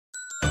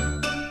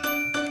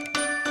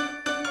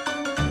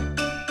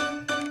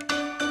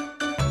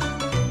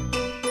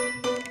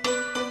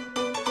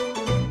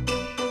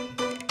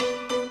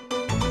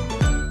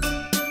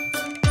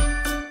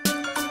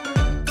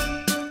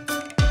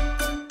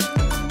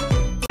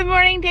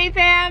morning, Day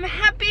fam.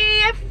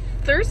 Happy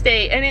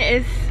Thursday, and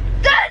it is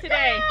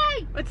today.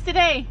 What's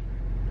today?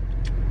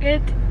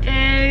 It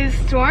is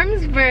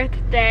Storm's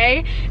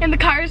birthday, and the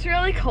car is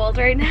really cold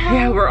right now.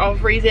 Yeah, we're all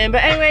freezing,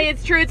 but anyway,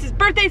 it's true. It's his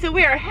birthday, so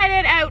we are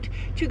headed out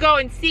to go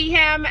and see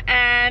him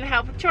and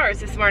help with chores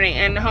this morning.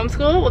 And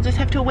homeschool, we'll just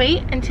have to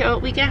wait until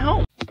we get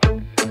home.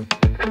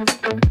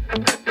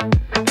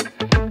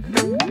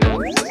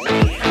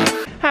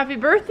 Happy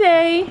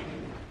birthday!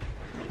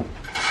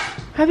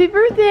 Happy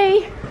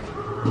birthday!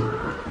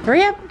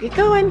 Hurry up, get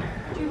going.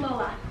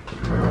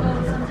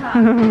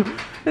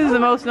 This is the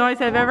most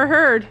noise I've ever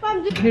heard.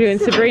 You're doing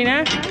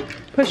Sabrina.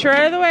 Push her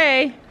out of the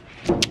way.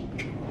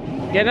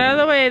 Get out of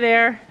the way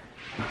there.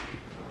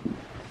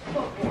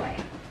 Good boy.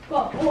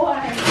 Good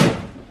boy.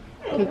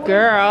 Good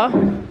girl.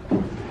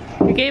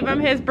 You gave him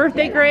his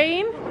birthday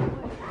grain.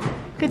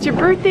 Get your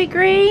birthday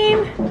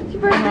grain. Get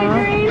your birthday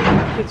grain.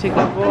 Get your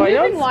good boy.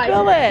 Don't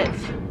spill it.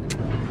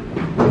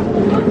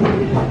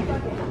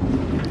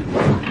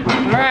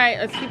 Alright,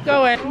 let's keep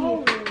going.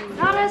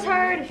 Not as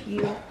hard if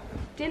you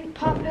didn't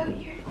pop out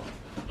your...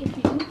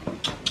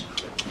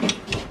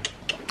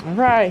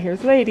 Alright,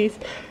 here's ladies.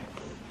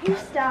 You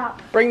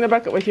stop. Bring the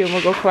bucket with you and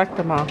we'll go collect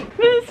them all.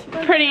 This is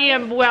a pretty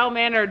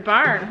well-mannered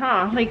barn,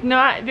 huh? Like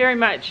not very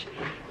much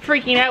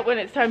freaking out when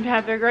it's time to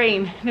have their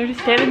grain. They're just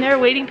standing there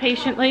waiting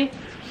patiently.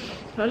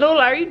 Oh,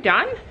 Lola, are you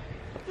done?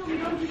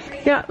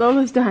 Yeah,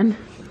 Lola's done.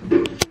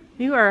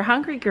 You are a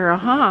hungry girl,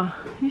 huh?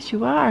 Yes,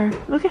 you are.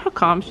 Look at how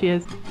calm she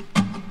is.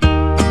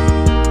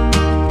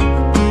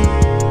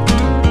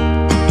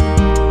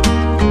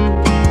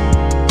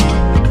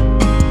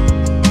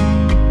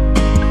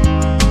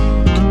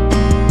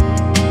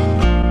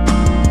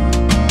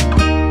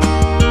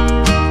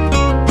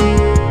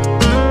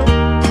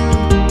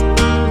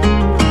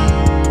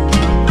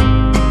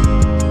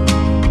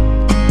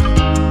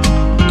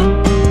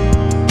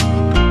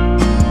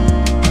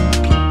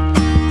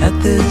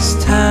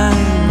 This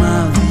time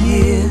of the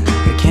year,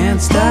 I can't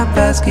stop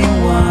asking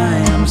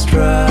why I'm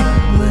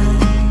struggling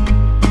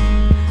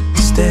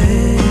to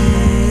stay.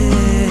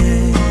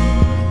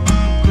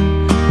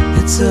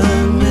 It's a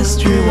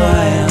mystery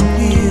why I'm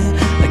here.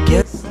 I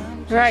guess.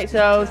 Alright,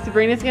 so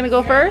Sabrina's gonna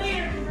go first.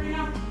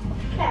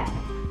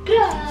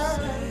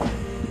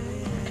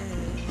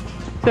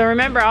 So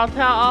remember,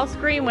 I'll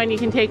scream when you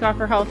can take off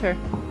her halter.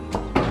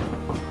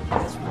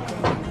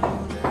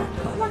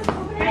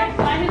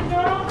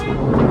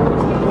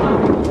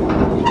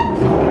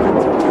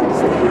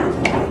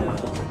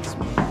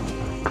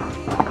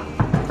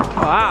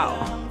 Wow.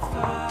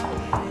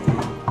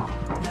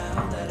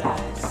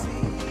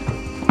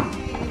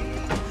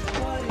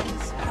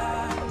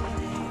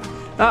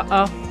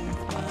 Uh-oh.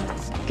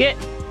 Get.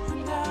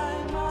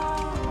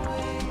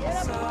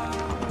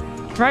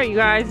 Right, you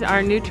guys,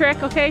 our new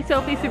trick. Okay,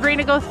 Sophie,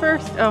 Sabrina goes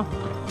first. Oh,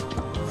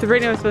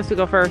 Sabrina was supposed to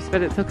go first,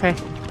 but it's okay.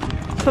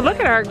 So look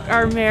at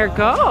our mare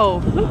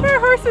go. Look where our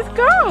horses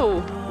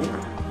go.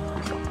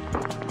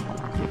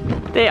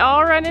 They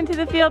all run into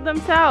the field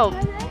themselves.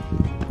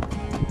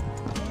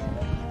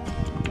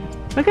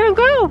 Look at him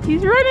go.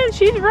 He's running,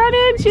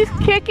 she's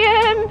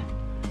kicking.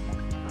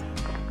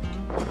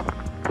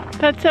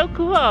 That's so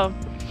cool.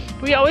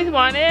 We always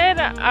wanted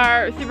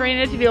our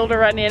Sabrina to be able to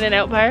run in and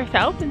out by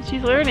herself, and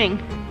she's learning.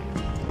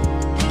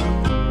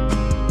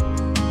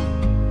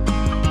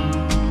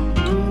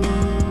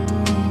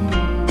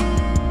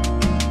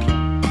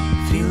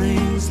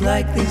 Feelings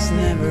like this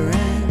never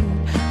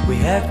end. We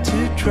have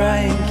to try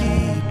and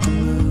keep the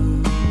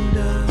mood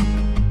up.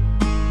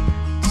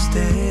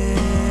 Stay.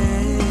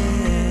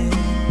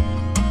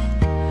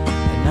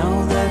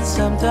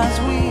 Sometimes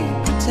we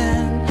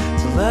pretend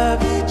to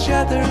love each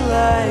other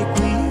like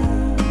we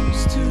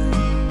used to,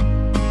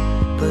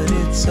 but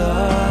it's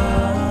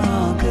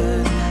all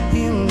good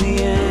in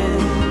the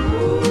end.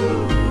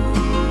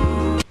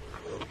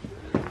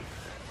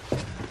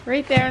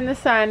 Right there in the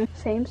sun.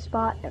 Same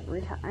spot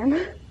every time. I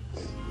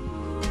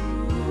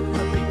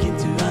begin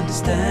to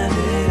understand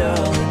it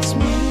all. It's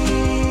me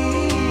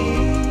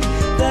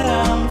that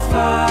I'm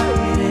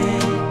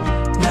fighting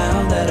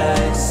now that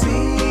I see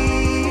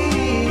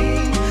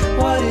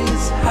what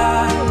is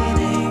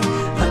hiding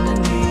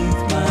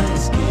underneath my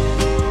skin.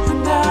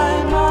 And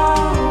I'm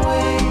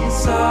always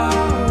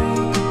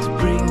sorry to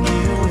bring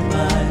you in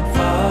my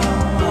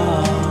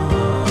fall.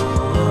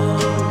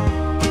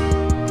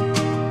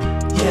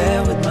 Yeah,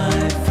 with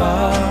my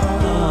fall.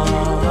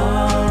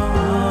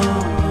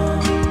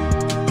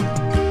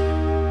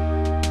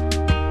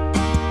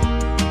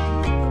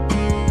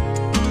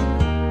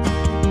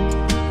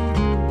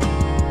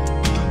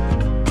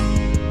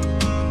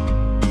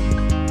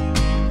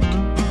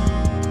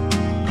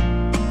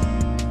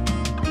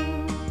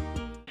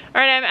 All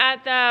right, I'm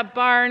at the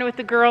barn with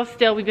the girls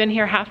still. We've been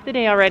here half the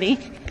day already.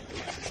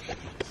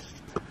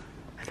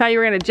 I thought you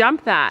were gonna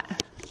jump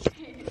that.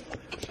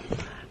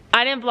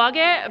 I didn't vlog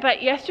it,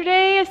 but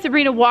yesterday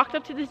Sabrina walked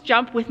up to this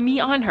jump with me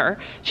on her.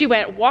 She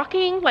went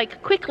walking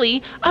like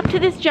quickly up to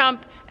this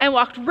jump and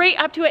walked right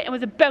up to it and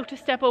was about to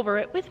step over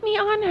it with me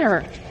on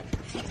her.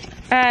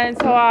 And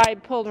so I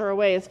pulled her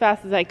away as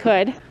fast as I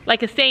could,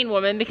 like a sane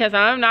woman, because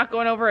I'm not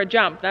going over a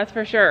jump, that's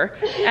for sure.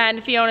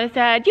 And Fiona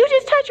said, "You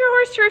just taught your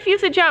horse to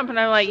refuse a jump." And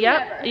I'm like,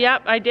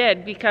 yep, I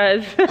did,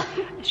 because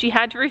she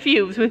had to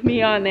refuse with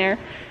me on there.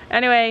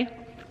 Anyway,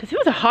 because it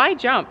was a high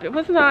jump. It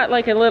was not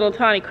like a little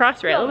tiny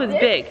cross rail, it was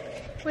big.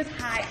 It was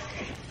high.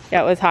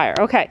 Yeah, it was higher.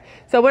 Okay,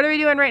 so what are we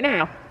doing right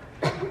now?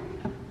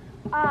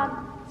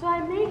 So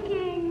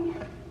I'm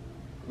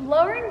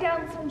lowering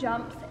down some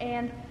jumps,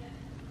 and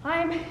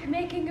I'm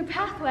making a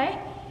pathway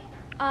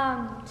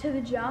to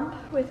the jump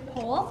with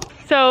poles.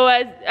 So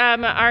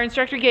our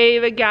instructor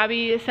gave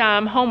Gabby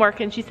some homework,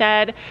 and she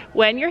said,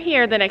 when you're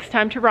here the next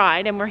time to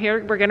ride, and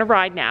we're gonna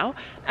ride now,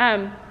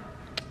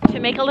 to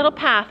make a little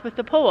path with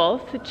the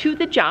poles to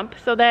the jump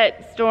so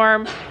that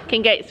Storm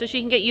can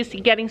she can get used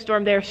to getting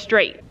Storm there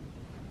straight.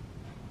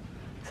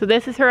 So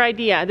this is her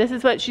idea. This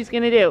is what she's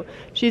gonna do.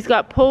 She's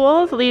got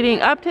poles leading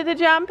up to the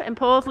jump and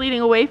poles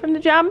leading away from the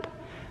jump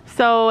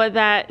so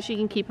that she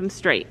can keep them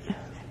straight.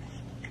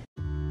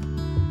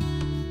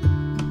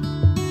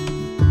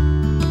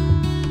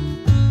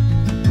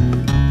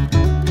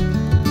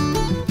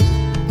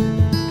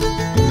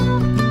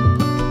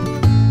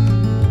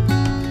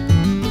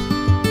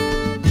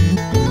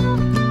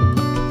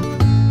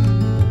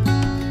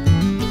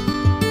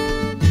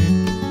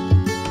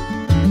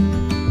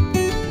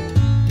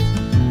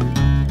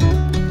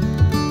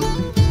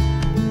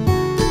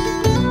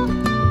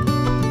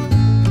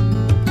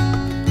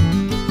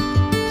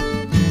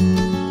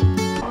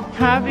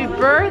 Happy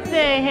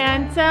birthday,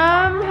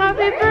 handsome.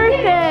 Happy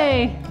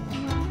birthday.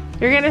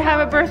 You're gonna have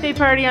a birthday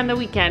party on the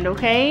weekend,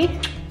 okay?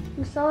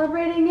 We're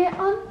celebrating it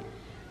on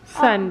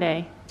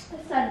Sunday.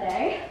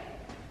 Sunday.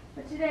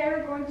 But today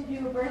we're going to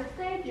do a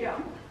birthday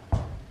jump.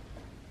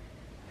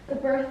 The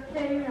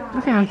birthday ride.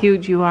 Look how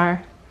huge you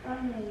are.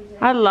 Amazing.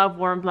 I love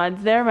warm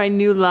bloods. They're my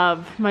new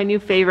love, my new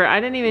favorite. I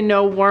didn't even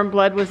know warm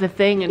blood was a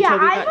thing until we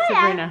got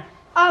Sabrina.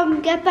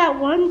 Get that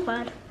warm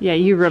blood. Yeah,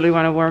 you really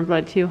want a warm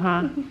blood too,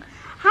 huh?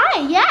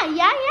 Hi, yeah.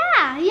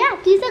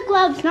 These are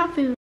gloves, not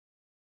food.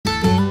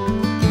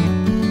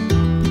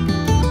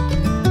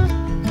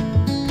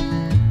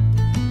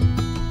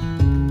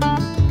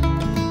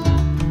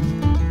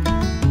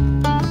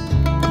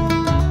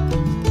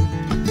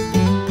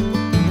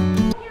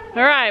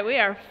 All right, we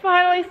are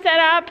finally set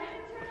up.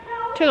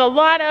 Took a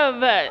lot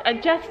of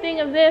adjusting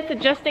of this,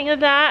 adjusting of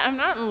that. I'm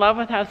not in love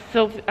with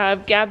how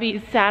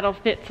Gabby's saddle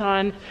fits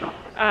on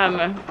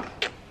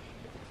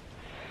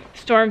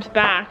Storm's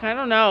back. I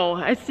don't know.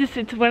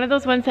 It's one of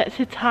those ones that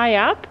sits high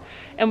up,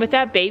 and with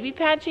that baby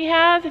pad she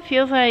has, it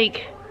feels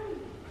like,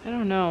 I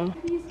don't know.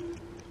 Is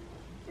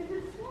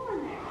it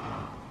swollen there?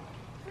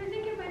 I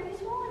think it might be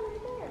swollen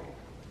right there.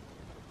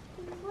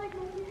 It's like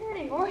maybe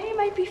hurting. Or he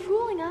might be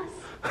fooling us.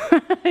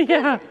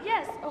 Yeah.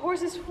 Yes, a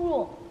horse is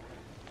fool.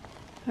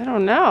 I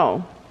don't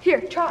know.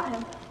 Here, trot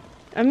him.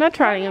 I'm not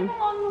trotting him.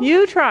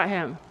 You trot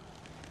him.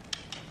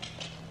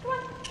 Come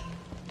on.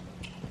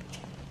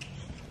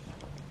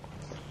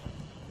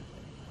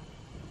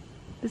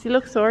 Does he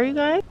look sore, you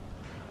guys?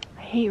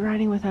 I hate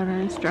riding without our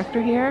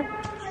instructor here,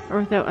 or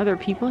without other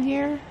people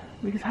here,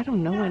 because I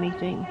don't know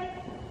anything.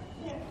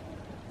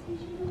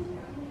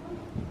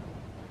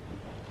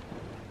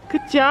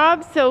 Good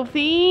job,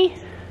 Sophie.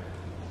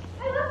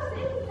 I love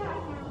sitting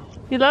trot now.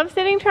 You love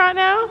sitting trot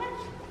now?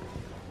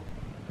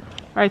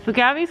 All right, so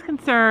Gabby's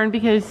concerned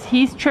because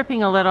he's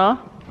tripping a little,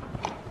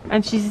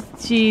 and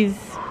she's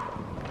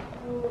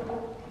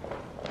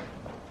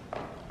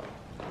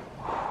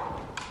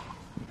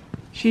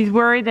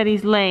worried that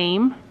he's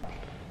lame.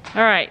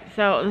 All right,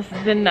 so this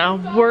has been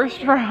the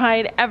worst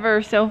ride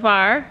ever so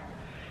far.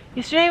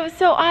 Yesterday was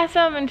so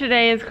awesome, and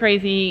today is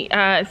crazy.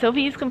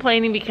 Sophie's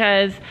complaining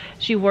because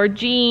she wore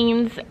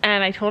jeans,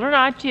 and I told her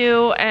not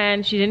to,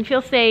 and she didn't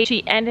feel safe.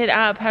 She ended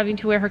up having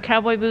to wear her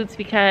cowboy boots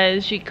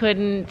because she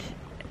didn't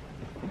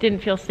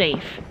feel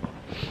safe.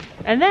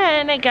 And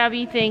then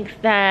Gabby thinks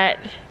that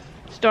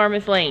Storm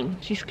is lame.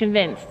 She's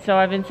convinced. So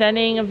I've been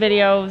sending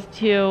videos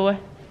to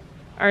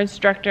our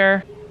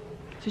instructor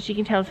so she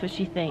can tell us what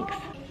she thinks.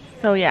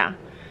 So yeah,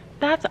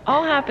 that's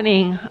all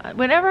happening.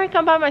 Whenever I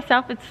come by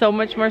myself, it's so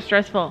much more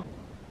stressful.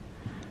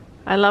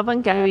 I love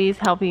when Gabby's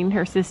helping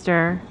her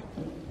sister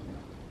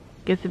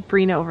get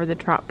Sabrina over the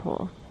trot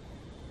pole.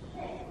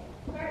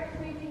 Start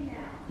squeezing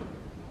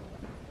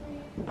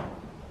now.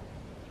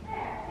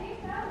 There, see,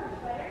 that was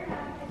better.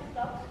 Now you can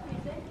stop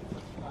squeezing.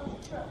 Oh,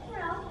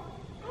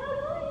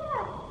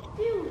 yeah.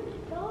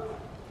 Dude, those.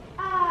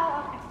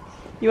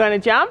 You want to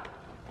jump?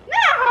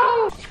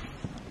 No!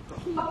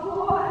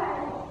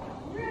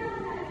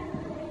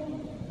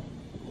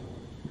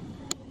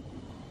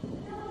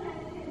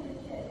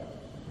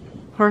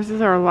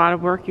 Horses are a lot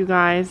of work, you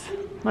guys.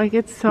 Like,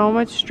 it's so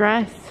much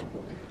stress.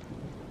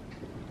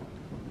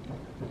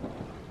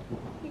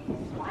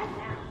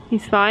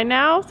 He's fine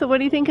now? So what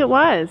do you think it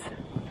was?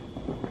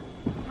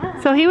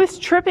 So he was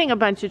tripping a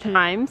bunch of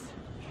times,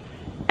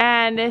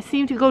 and it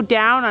seemed to go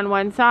down on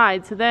one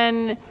side. So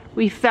then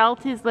we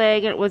felt his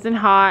leg, and it wasn't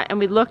hot, and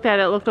we looked at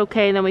it, it looked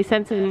okay, and then we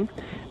sent some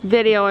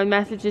video and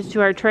messages to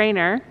our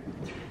trainer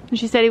And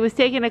she said he was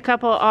taking a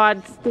couple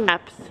odd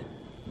steps.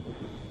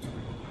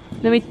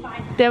 Then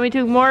we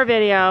took more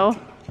video,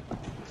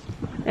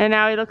 and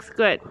now he looks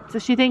good. So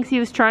she thinks he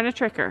was trying to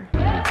trick her.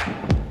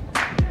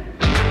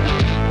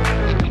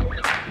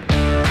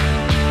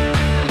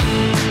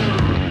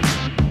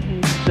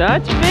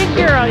 Such a big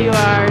girl you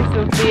are,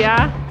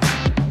 Sophia.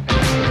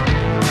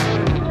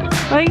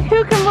 Like,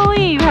 who can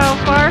believe how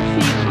far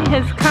she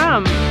has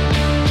come?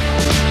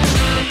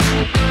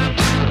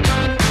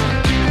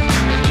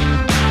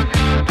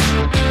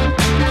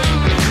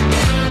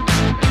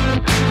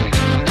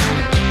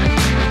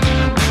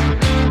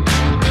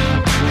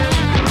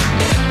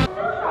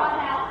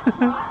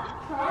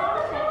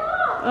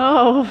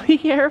 Oh, be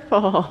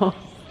careful.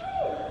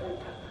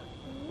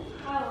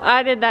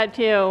 I did that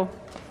too.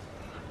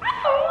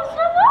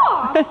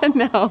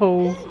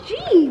 No.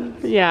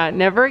 Jeans. Yeah,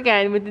 never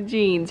again with the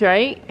jeans,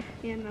 right?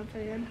 Yeah, not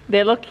bad.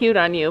 They look cute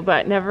on you,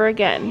 but never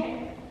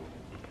again.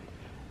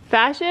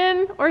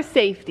 Fashion or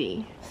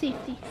safety?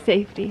 Safety.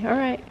 Safety, all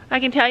right. I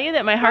can tell you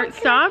that my heart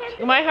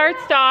stopped. My heart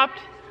stopped.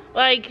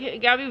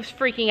 Like, Gabby was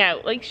freaking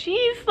out. Like,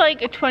 she's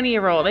like a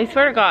 20-year-old. I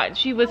swear to God,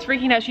 she was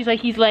freaking out. She's like,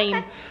 he's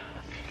lame.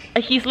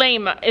 He's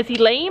lame. Is he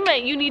lame?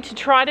 You need to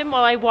trot him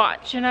while I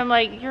watch. And I'm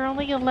like, you're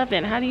only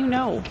 11. How do you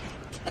know?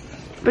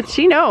 But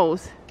she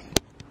knows.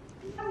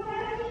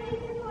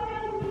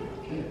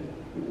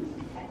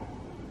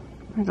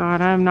 Oh my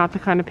God, I'm not the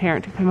kind of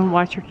parent to come and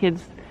watch your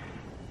kids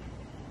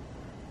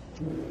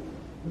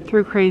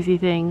through crazy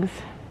things.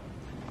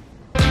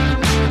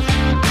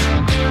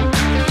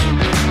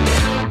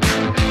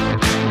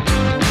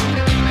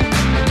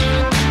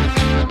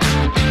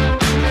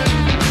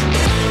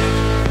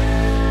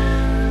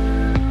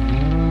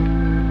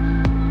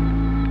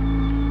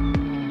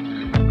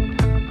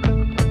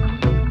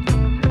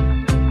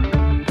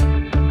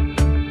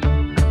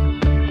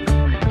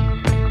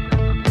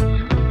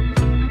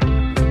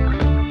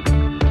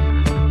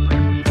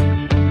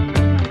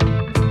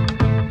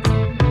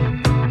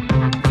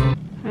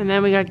 And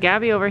then we got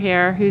Gabby over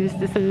here who's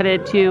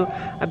decided to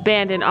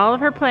abandon all of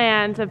her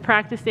plans of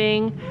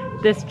practicing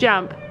this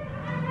jump.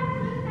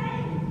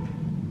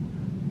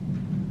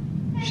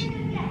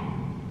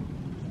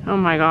 Oh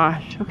my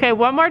gosh. Okay,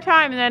 one more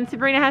time and then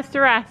Sabrina has to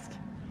rest.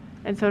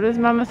 And so does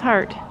Mama's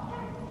heart.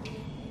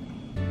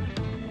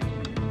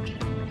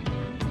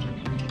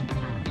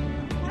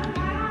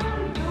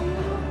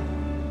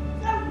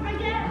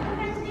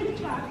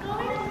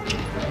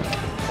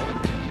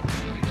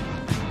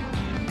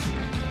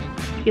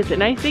 Gets a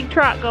nice big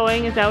trot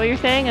going, is that what you're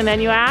saying? And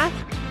then you ask?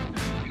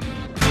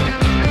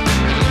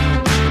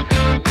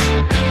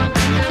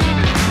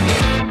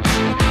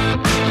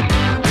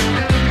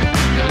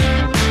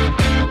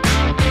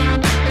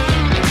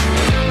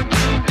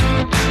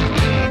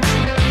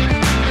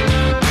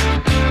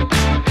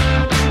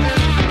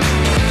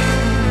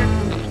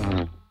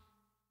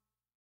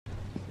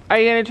 Are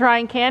you gonna try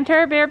and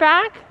canter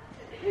bareback?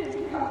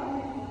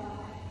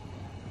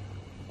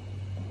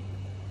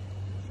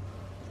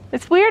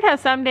 It's weird how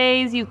some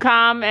days you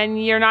come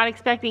and you're not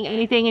expecting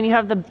anything and you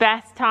have the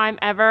best time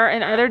ever,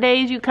 and other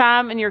days you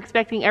come and you're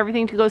expecting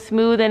everything to go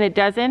smooth and it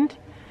doesn't.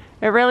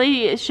 It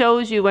really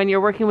shows you when you're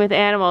working with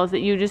animals that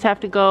you just have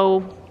to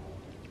go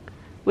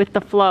with the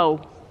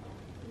flow.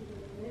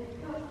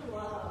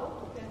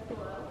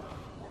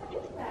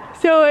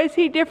 So is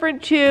he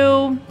different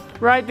to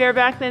ride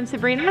bareback than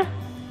Sabrina?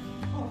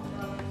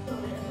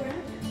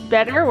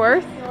 Better,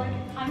 worse?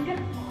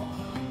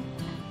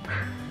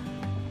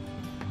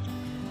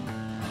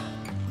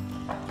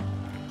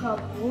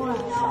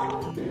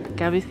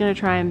 Gabby's gonna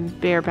try and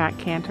bareback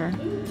canter.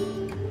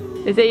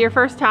 Is it your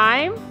first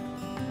time?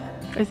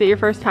 Is it your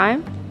first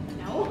time?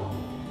 No.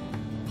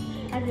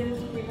 I did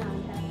it 3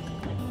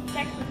 times.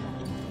 Like,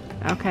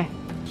 okay.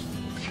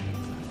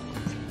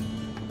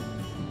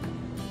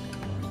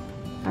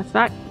 That's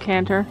not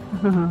canter.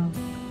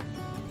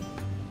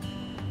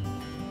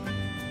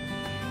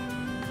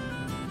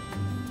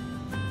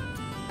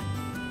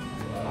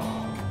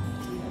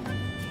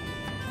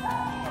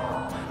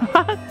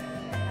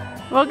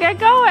 Well, get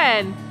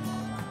going.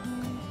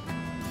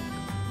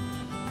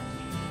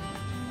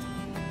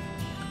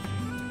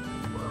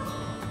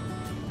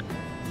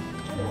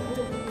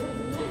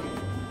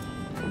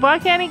 Why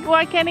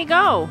can't he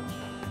go?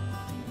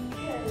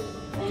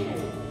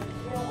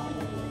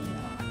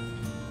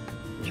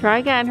 Try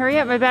again. Hurry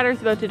up, my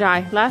battery's about to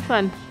die. Last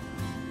one.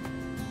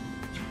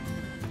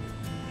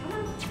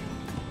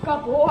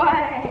 Good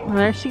boy. Well,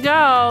 there she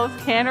goes,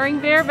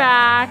 cantering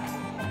bareback.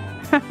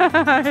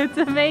 It's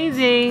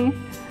amazing.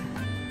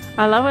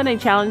 I love when they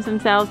challenge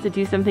themselves to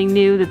do something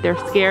new that they're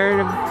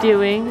scared of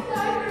doing.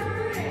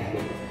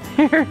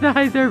 Her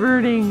eyes are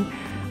burning.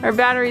 Our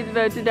battery's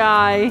about to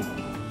die.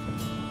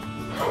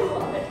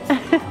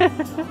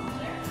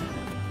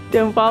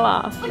 Don't fall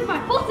off. Look at my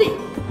pussy.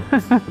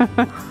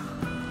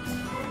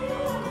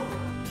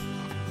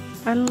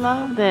 I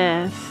love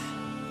this.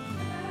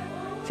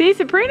 See,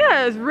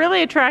 Sabrina is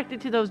really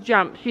attracted to those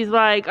jumps. She's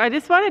like, I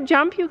just want to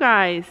jump, you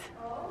guys.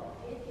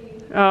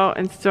 Oh,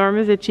 and Storm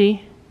is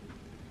itchy.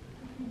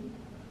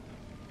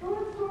 Go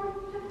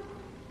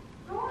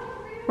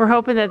We're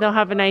hoping that they'll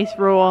have a nice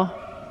roll.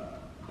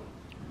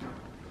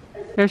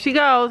 There she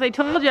goes. I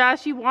told ya,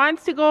 she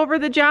wants to go over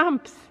the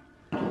jumps.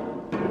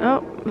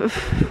 Oh.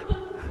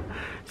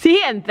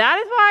 See, and that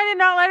is why I did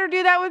not let her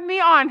do that with me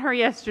on her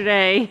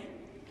yesterday.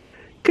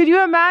 Could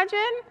you imagine?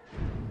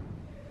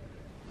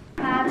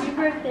 Happy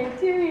birthday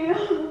to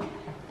you.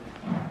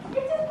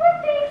 It's his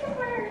birthday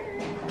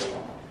tomorrow.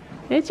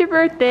 It's your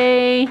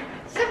birthday.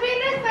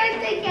 Sabrina's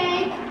birthday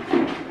cake.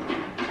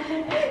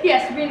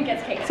 Yes, Sabrina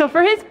gets cake. So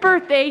for his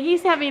birthday,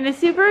 he's having a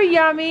super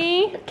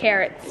yummy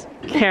Carrots.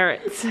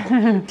 carrots.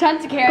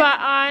 Tons of carrots.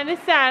 But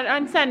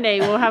on Sunday,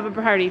 we'll have a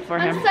party for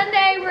him. On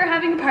Sunday, we're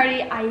having a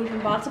party. I even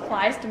bought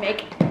supplies to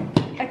make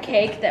a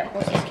cake that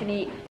horses can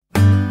eat.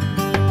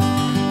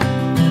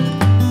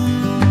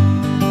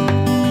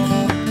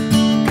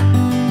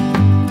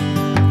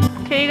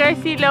 Can you guys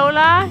see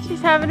Lola?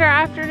 She's having her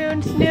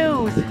afternoon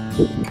snooze.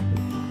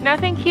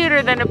 Nothing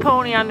cuter than a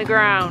pony on the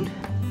ground.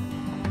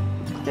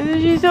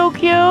 Isn't she so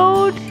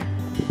cute?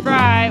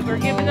 Right, we're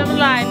giving them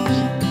lunch.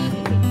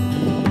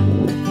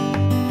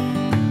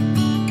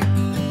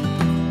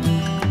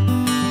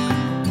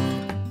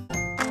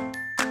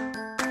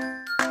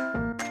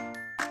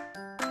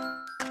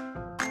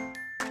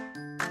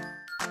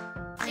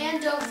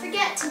 And don't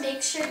forget to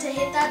make sure to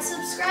hit that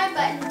subscribe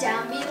button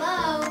down below.